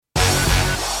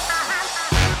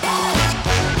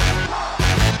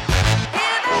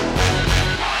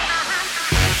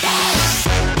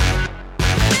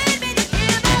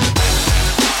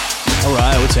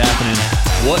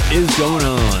What is going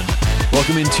on?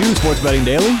 Welcome into Sports Betting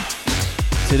Daily.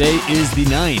 Today is the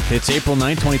 9th. It's April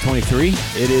 9th, 2023.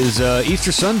 It is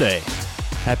Easter Sunday.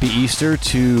 Happy Easter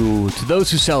to those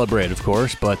who celebrate, of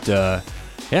course. But,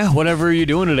 whatever you're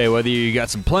doing today, whether you got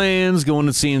some plans, going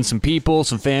and seeing some people,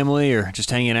 some family, or just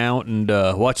hanging out and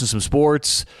watching some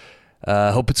sports,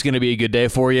 hope it's going to be a good day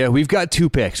for you. We've got two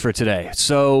picks for today.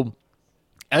 So,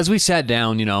 as we sat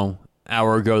down,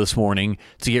 hour ago this morning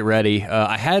to get ready,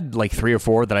 I had like 3 or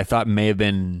 4 that I thought may have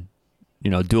been,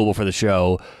 doable for the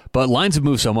show, but lines have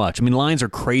moved so much. I mean, lines are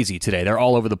crazy today. They're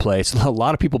all over the place. A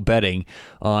lot of people betting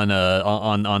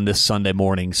on this Sunday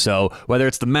morning. So whether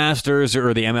it's the Masters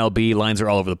or the MLB, lines are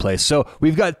all over the place. So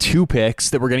we've got 2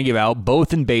 picks that we're going to give out,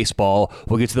 both in baseball.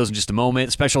 We'll get to those in just a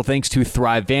moment. Special thanks to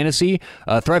Thrive Fantasy.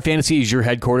 Thrive Fantasy is your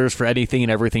headquarters for anything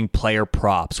and everything player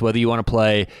props, whether you want to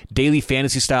play daily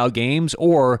fantasy style games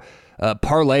or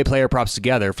parlay player props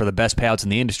together for the best payouts in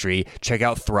the industry. Check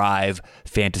out Thrive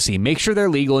Fantasy. Make sure they're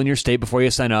legal in your state before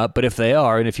you sign up, but if they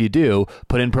are, and if you do,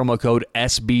 put in promo code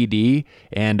SBD,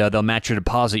 and they'll match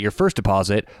your first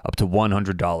deposit, up to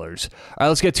 $100. All right,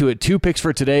 let's get to it. 2 picks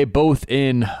for today, both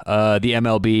in the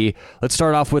MLB. Let's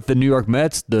start off with the New York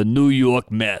Mets. The New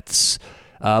York Mets,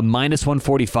 minus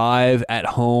 145 at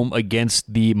home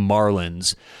against the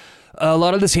Marlins. A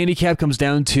lot of this handicap comes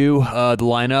down to the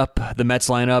lineup, the Mets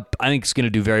lineup. I think it's going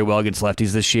to do very well against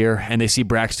lefties this year, and they see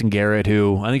Braxton Garrett,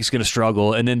 who I think is going to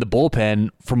struggle. And then the bullpen,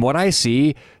 from what I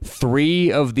see,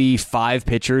 3 of the 5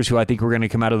 pitchers who I think we're going to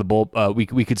come out of the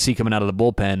we could see coming out of the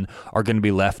bullpen are going to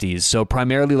be lefties. So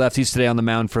primarily lefties today on the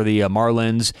mound for the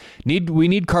Marlins. We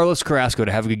need Carlos Carrasco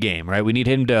to have a good game, right? We need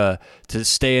him to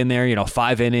stay in there,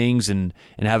 5 innings and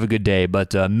have a good day.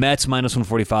 But Mets minus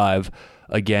 145.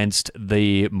 Against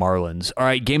the Marlins. All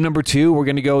right, game number 2, we're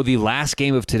going to go the last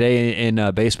game of today in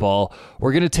baseball.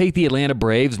 We're going to take the Atlanta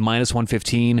Braves minus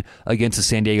 115 against the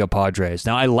San Diego Padres.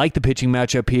 Now, I like the pitching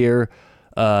matchup here.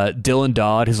 Dylan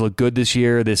Dodd has looked good this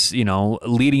year.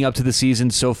 Leading up to the season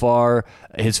so far,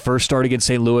 his first start against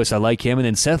St. Louis, I like him. And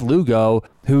then Seth Lugo,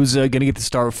 who's going to get the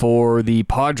start for the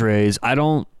Padres. I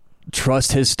don't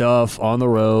trust his stuff on the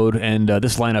road, and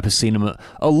this lineup has seen him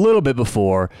a little bit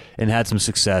before and had some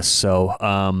success. So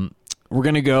we're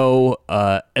going to go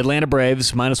Atlanta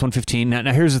Braves minus 115.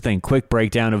 Now here's the thing, quick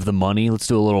breakdown of the money. Let's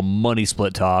do a little money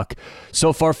split talk.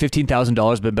 So far, $15,000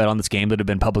 has been bet on this game that have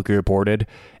been publicly reported,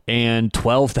 and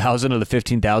 12,000 of the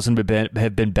 15,000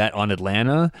 have been bet on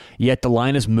Atlanta, yet the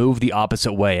line has moved the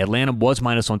opposite way. Atlanta was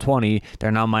minus 120.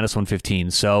 They're now minus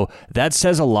 115. So that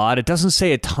says a lot. It doesn't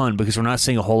say a ton because we're not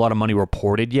seeing a whole lot of money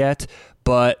reported yet,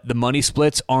 but the money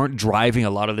splits aren't driving a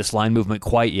lot of this line movement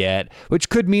quite yet, which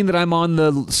could mean that I'm on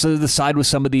the side with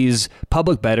some of these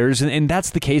public bettors, and that's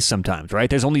the case sometimes,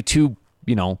 right? There's only 2,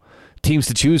 teams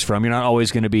to choose from. You're not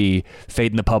always going to be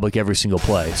fading the public every single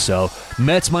play. So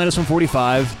Mets minus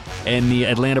 145 and the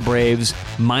Atlanta Braves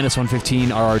minus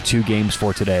 115 are our 2 games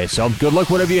for today. So good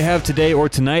luck whatever you have today or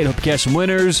tonight. Hope you catch some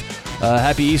winners.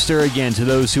 Happy Easter again to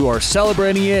those who are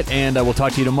celebrating it, and we'll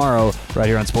talk to you tomorrow right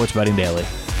here on Sports Betting Daily.